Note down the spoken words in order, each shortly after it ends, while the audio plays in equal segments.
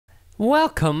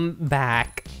Welcome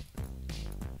back.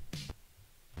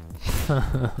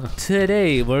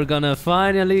 Today we're gonna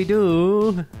finally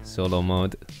do solo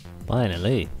mode.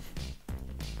 Finally.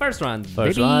 First round,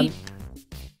 First baby. round.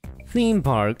 Theme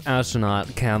park,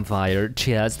 astronaut, campfire,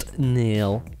 chest,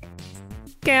 nail.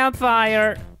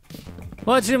 Campfire.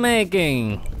 What you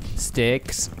making?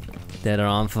 Sticks that are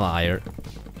on fire.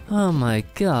 Oh my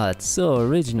god, so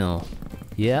original.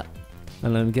 Yep.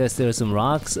 And I guess there's some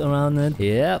rocks around it.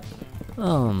 Yep.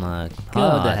 Oh my How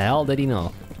god. the hell did he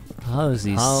know? How is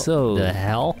he How so the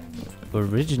hell?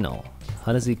 original?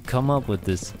 How does he come up with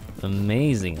this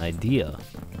amazing idea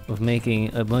of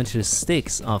making a bunch of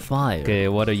sticks on fire? Okay,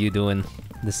 what are you doing?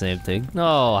 The same thing.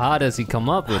 No, how does he come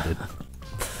up with it?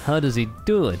 How does he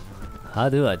do it? How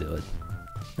do I do it?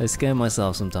 I scare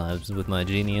myself sometimes with my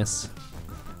genius.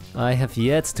 I have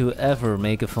yet to ever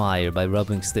make a fire by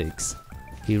rubbing sticks.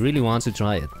 He really wants to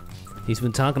try it. He's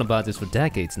been talking about this for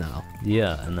decades now.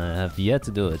 Yeah, and I have yet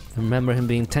to do it. I remember him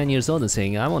being 10 years old and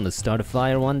saying, I want to start a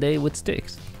fire one day with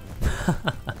sticks.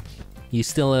 You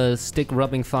still a stick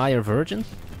rubbing fire virgin?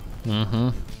 Mm-hmm.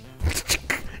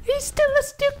 He's still a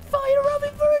stick fire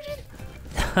rubbing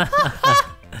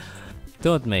virgin?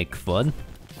 Don't make fun.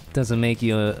 Doesn't make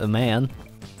you a man.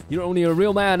 You're only a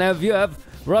real man if you have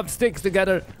rubbed sticks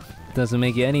together. Doesn't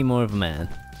make you any more of a man.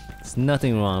 There's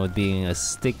nothing wrong with being a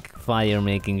stick fire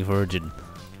making virgin.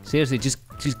 Seriously, just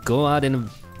go out in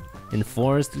the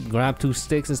forest, grab 2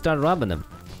 sticks and start rubbing them.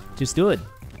 Just do it.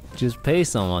 Just pay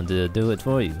someone to do it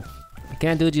for you. You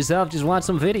can't do it yourself, just watch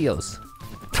some videos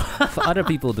of other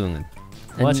people doing it.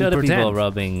 And Watch other people pretend.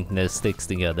 rubbing their sticks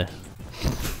together.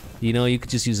 You know, you could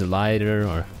just use a lighter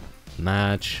or a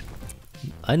match.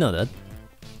 I know that.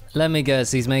 Let me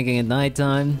guess, he's making it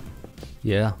nighttime.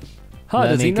 Yeah. How Let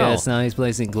does me he know? guess, now he's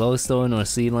placing glowstone or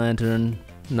sea lantern.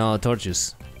 No,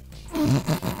 torches.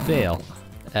 Fail.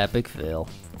 Epic fail.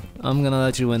 I'm gonna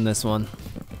let you win this one.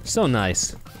 So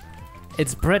nice.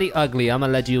 It's pretty ugly, I'm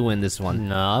gonna let you win this one.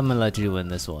 No, I'm gonna let you win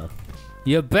this one.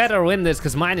 You better win this,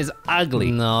 cause mine is ugly.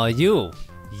 No, you.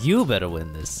 You better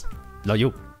win this. No,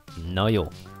 you. No, you.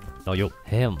 No, you.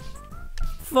 Him.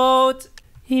 Vote!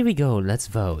 Here we go, let's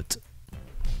vote.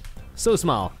 So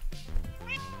small.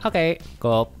 Okay.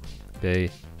 Go up.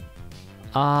 Okay.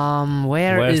 Where's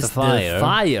Where's the the fire?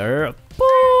 fire?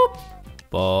 Boop!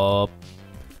 Bob.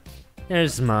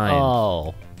 There's mine.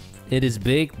 Oh. It is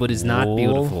big, but it's not Wool?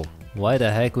 beautiful. Why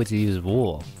the heck would you use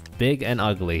wool? Big and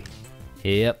ugly.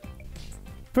 Yep.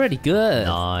 Pretty good.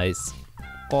 Nice.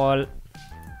 All.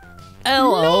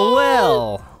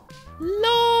 LOL.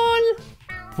 LOL.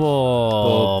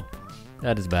 Bob.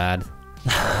 That is bad.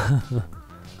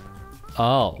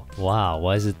 Oh. Wow,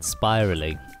 why is it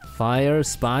spiraling? Fire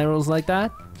spirals like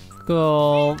that?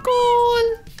 Go.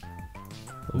 Cool.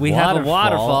 We have a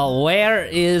waterfall. Where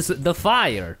is the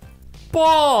fire?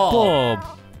 Bob.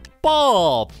 Bob.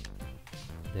 Bob.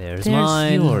 There's There's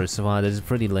mine. yours. Wow, that is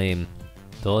pretty lame.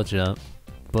 Told ya.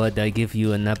 But I give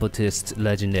you a nepotist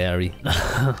legendary.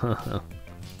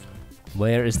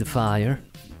 Where is the fire?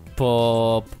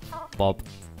 Bob. Bob.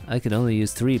 I can only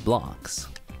use 3 blocks.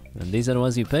 And these are the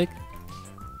ones you pick?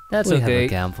 That's We have okay. a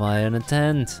campfire and a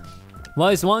tent.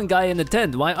 Why is one guy in the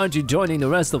tent? Why aren't you joining the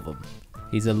rest of them?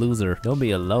 He's a loser. Don't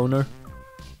be a loner.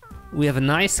 We have a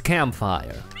nice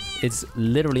campfire. It's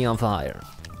literally on fire.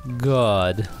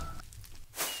 God.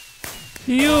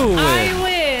 You win! I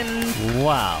win!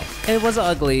 Wow. It was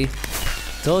ugly.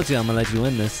 Told you I'm gonna let you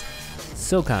win this.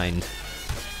 So kind.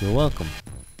 You're welcome.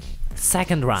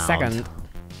 Second round. Second.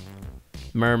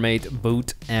 Mermaid,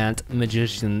 boot, and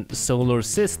magician solar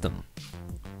system.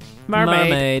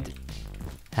 Mermaid.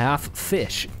 Half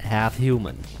fish, half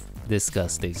human.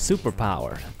 Disgusting.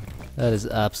 Superpower. That is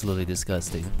absolutely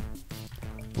disgusting.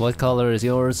 What color is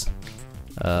yours?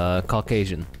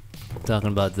 Caucasian. Talking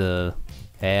about the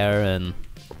hair and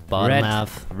bottom Red.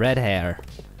 half. Red hair.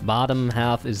 Bottom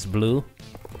half is blue.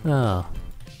 Oh,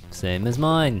 same as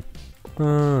mine.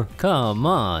 Come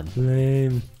on.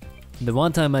 Lame. The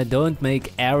one time I don't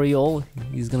make Ariel,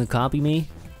 he's gonna copy me.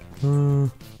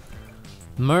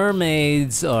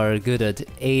 Mermaids are good at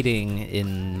aiding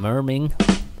in merming.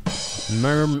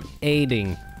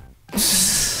 Mermaiding.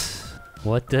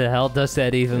 What the hell does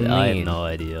that even mean? I have no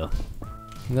idea.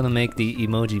 I'm gonna make the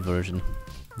emoji version.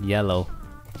 Yellow.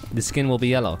 The skin will be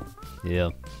yellow. Yeah.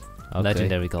 Okay.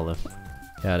 Legendary color.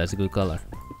 Yeah, that's a good color.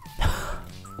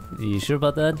 You sure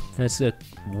about that? That's a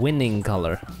winning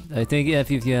color. I think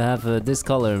if you have this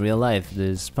color in real life,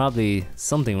 there's probably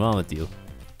something wrong with you.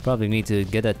 Probably need to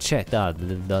get that checked out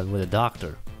with a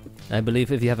doctor. I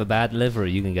believe if you have a bad liver,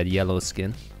 you can get yellow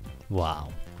skin. Wow.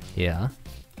 Yeah.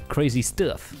 crazy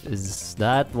stuff. Is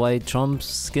that why Trump's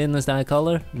skin is that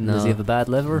color? No. Does he have a bad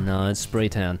liver? No, it's spray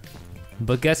tan.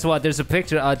 But guess what? There's a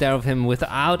picture out there of him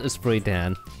without a spray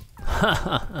tan.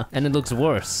 And it looks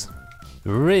worse.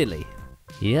 Really?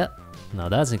 Yep. No,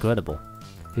 that's incredible.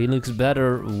 He looks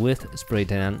better with spray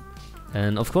tan.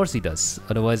 And of course he does.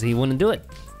 Otherwise he wouldn't do it.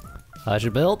 How's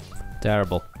your build?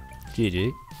 Terrible.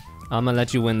 GG. I'm gonna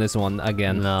let you win this one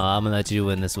again. No, I'm gonna let you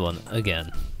win this one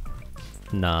again.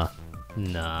 Nah.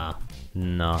 Nah.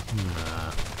 Nah.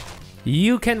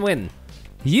 You can win.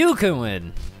 You can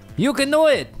win. You can do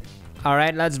it.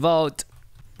 Alright, let's vote.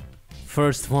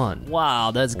 First one.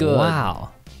 Wow, that's good.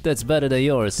 Wow. That's better than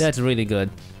yours. That's really good.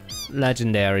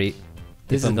 Legendary.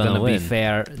 This If is I'm gonna be win.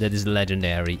 fair, that is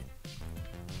legendary.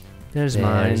 There's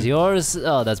mine. There's yours.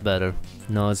 Oh, that's better.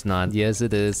 No, it's not. Yes,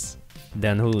 it is.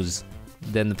 Then whose?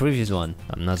 Then the previous one.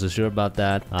 I'm not so sure about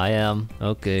that. I am.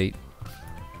 Okay.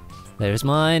 There's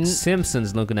mine.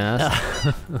 Simpsons looking ass.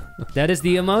 That is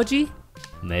the emoji?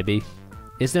 Maybe.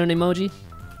 Is there an emoji?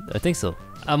 I think so.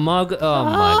 A mug? Oh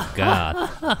my god.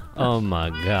 Oh my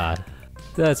god.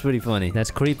 That's pretty funny.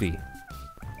 That's creepy.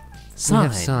 Signs. We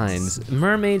have signs.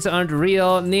 Mermaids aren't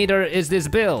real, neither is this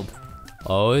build.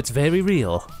 Oh, it's very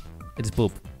real. It's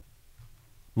poop.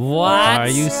 What? Are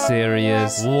you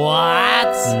serious?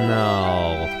 What?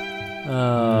 No.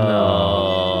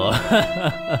 Oh.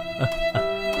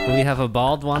 No. Do we have a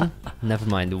bald one? Never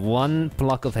mind. One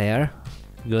pluck of hair.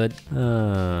 Good.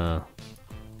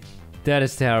 That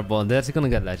is terrible. That's gonna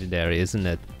get legendary, isn't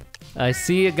it? I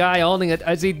see a guy holding it.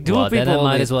 I see two Well, people then I holding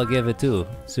might it. as well give it two.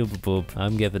 Super poop.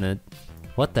 I'm giving it.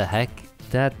 What the heck?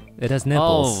 That. It has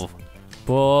nipples. Oh.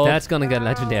 Poop. That's gonna get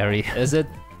legendary. Is it?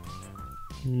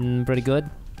 Pretty good.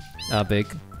 Big.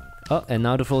 Oh, and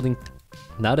now the folding.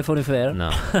 Now they're fully fair. No.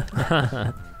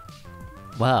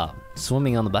 Wow.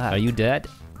 Swimming on the back. Are you dead?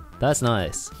 That's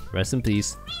nice. Rest in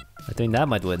peace. I think that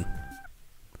might win.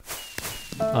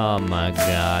 Oh my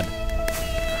god.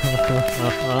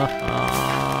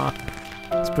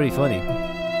 It's pretty funny.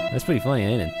 That's pretty funny,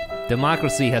 ain't it?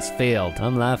 Democracy has failed.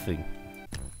 I'm laughing.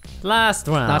 Last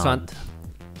round. Last one.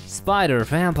 Spider,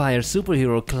 vampire,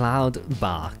 superhero, cloud,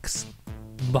 box.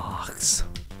 Box.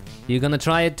 You gonna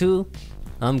try it too?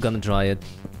 I'm gonna try it.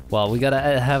 Well, we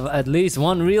gotta have at least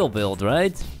one real build,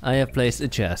 right? I have placed a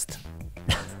chest.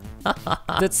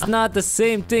 That's not the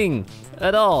same thing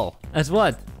at all As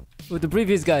what? what the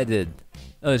previous guy did.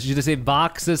 Should I say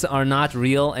boxes are not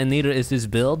real and neither is this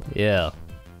build? Yeah.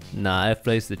 Nah, I've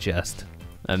placed the chest.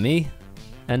 And me?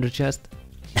 Ender chest.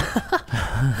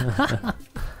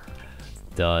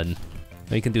 Done.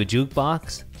 Or you can do a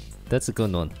jukebox. That's a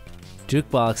good one.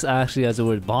 Jukebox actually has the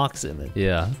word box in it.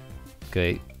 Yeah.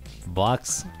 Okay.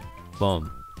 Box.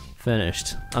 Boom.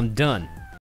 Finished. I'm done.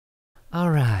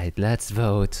 Alright, let's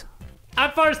vote.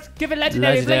 At first, give it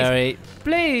legendary, Legendary.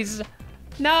 please. Please.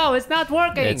 No, it's not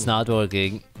working. It's not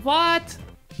working. What?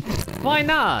 Why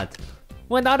not?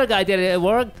 When the other guy did it, it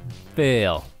worked.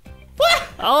 Fail. What?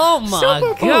 Oh my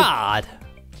Super poop. god.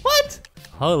 What?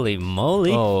 Holy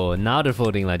moly. Oh, now they're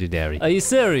voting legendary. Are you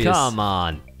serious? Come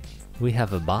on. We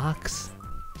have a box.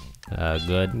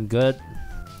 Good. Good.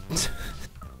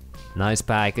 Nice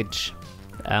package.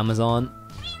 Amazon.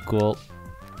 Cool.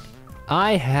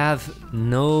 I have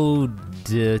no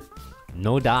dad.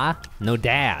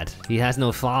 He has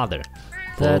no father.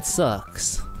 That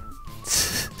sucks.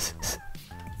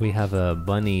 We have a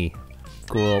bunny.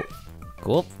 Cool.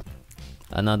 Cool.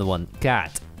 Another one.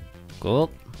 Cat.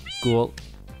 Cool. Cool.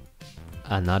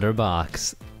 Another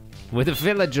box. With a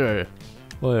villager.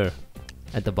 Where?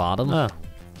 At the bottom. Oh.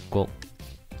 Cool.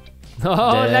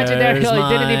 Oh, There's legendary. Oh,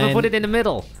 he didn't even mine. put it in the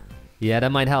middle. Yeah,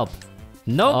 that might help.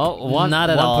 Nope. Oh, not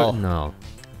at all. No.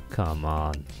 Come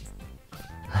on.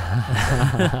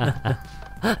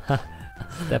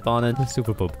 Step on it.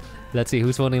 Super poop. Let's see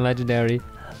who's voting legendary.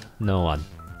 No one.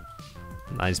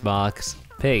 Nice box.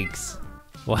 Pigs.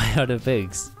 Why are there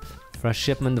pigs? Fresh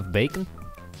shipment of bacon.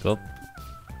 Cool.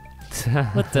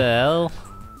 What the hell?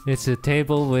 It's a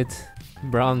table with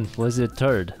brown. Was it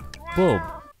turd? Boob.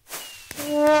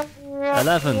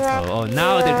 11. Oh,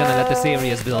 now they're gonna let the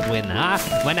serious build win, huh?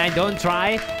 When I don't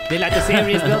try, they let the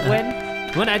serious build win.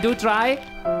 When I do try,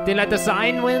 they let the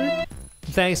sign win.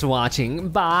 Thanks for watching.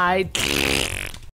 Bye.